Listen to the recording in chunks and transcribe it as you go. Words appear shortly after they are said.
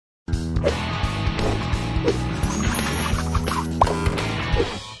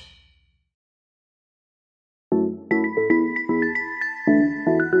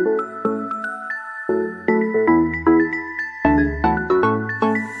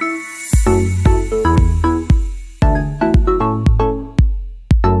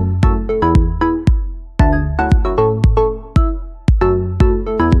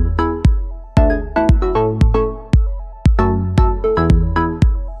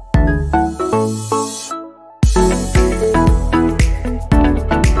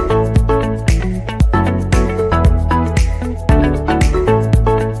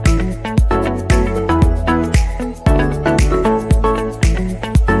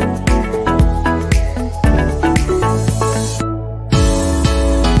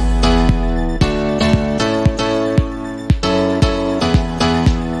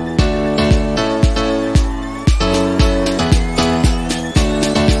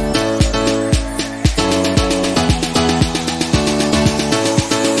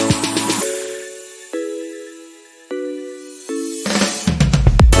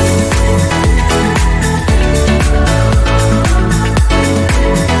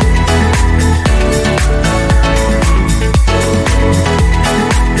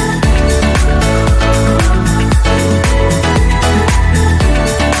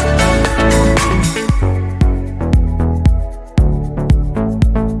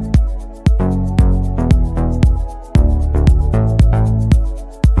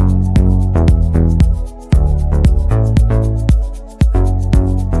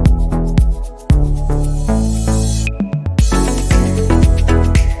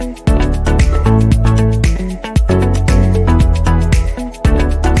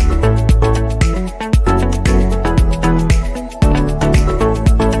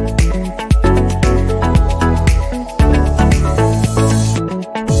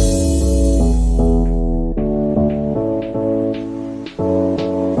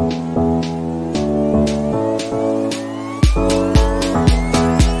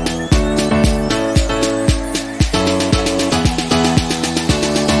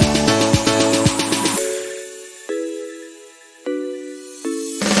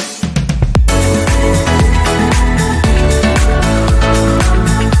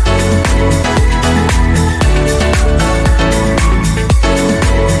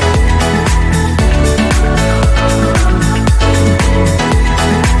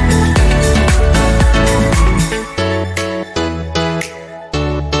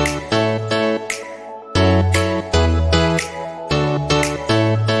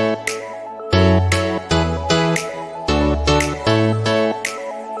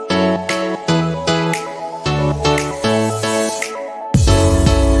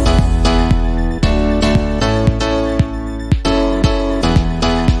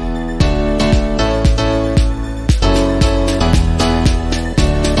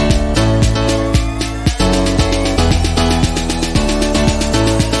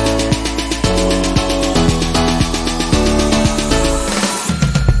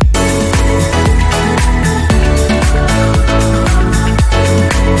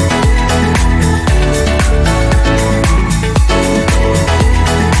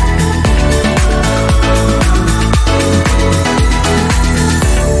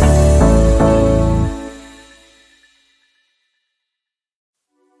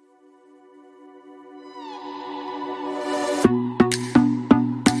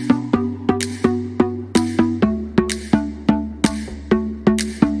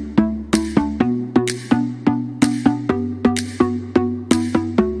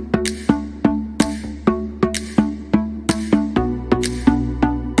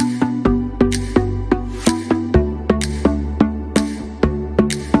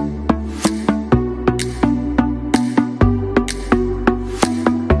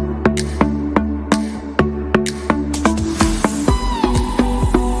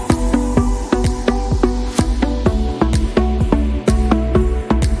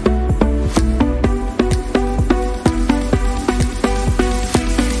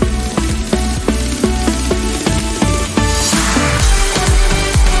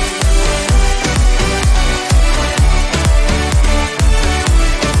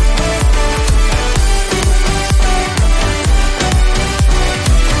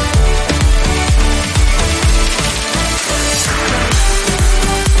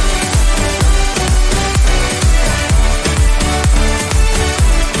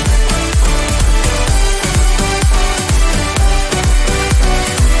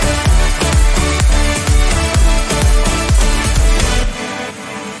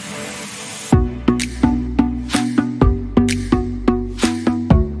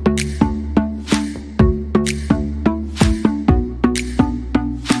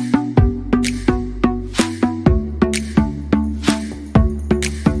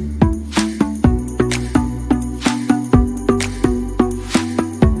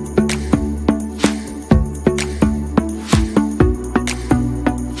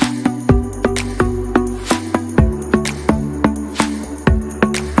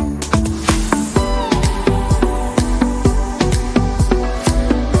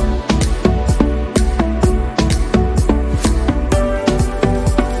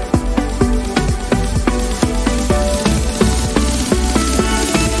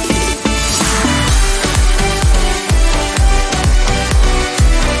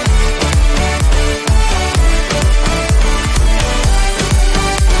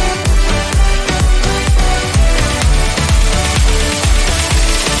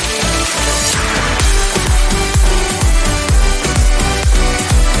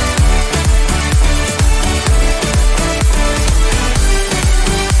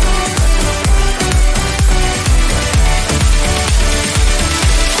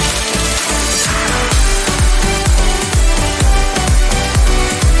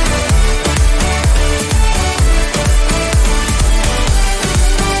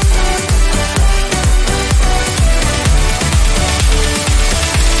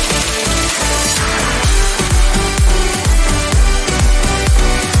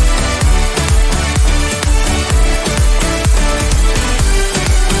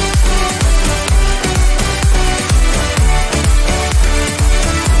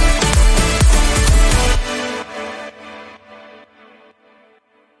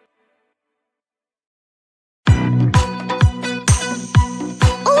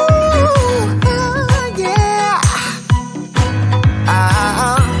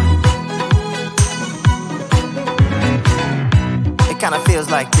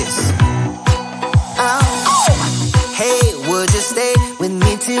like this. Hey, would you stay with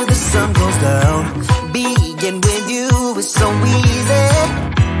me till the sun goes down? Being with you is so easy.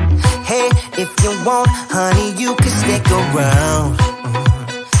 Hey, if you want, honey, you can stick around.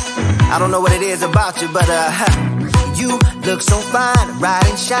 I don't know what it is about you, but you look so fine,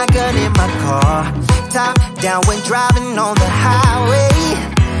 riding shotgun in my car. Top down when driving on the highway.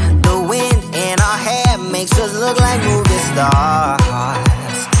 The wind in our hair makes us look like movie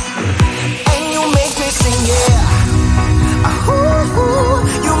stars. And you make me sing, yeah. Ooh,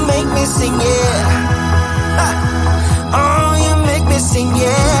 you make me sing, yeah. Oh, you make me sing,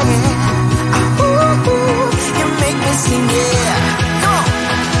 yeah. Ooh, you make me sing, yeah. Come on.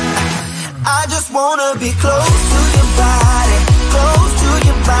 I just wanna be close to your body, close to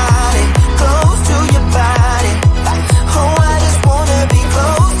your body, close to your body. Oh, I just wanna be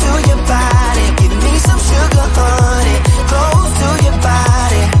close to your body. Give me some sugar, honey, close to your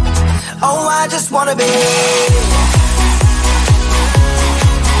body. Oh, I just wanna be.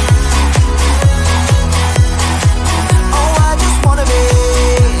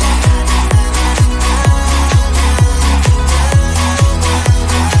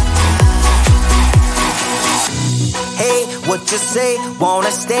 What you say,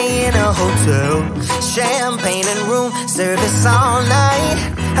 wanna stay in a hotel, champagne and room service all night.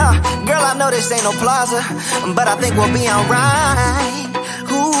 Girl, I know this ain't no plaza, but I think we'll be alright.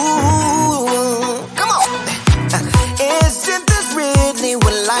 Ooh, come on. Isn't this really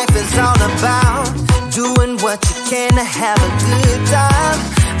what life is all about? Doing what you can to have a good time.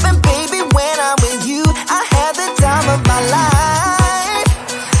 But baby, when I'm with you, I have the time of my life.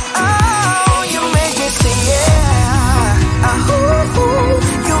 Oh, you make me sing, yeah. Ooh,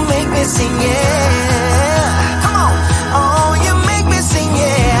 you make me sing, yeah. Come on. Oh, you make me sing,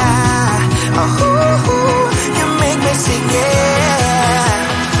 yeah. Ooh, you make me sing, yeah.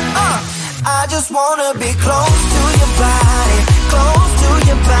 I just wanna be close to your body, close to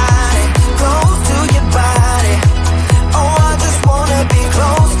your body, close to your body. Oh, I just wanna be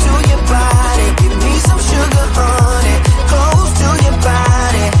close to your body. Give me some sugar, honey, close to your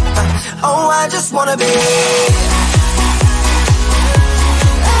body. Oh, I just wanna be.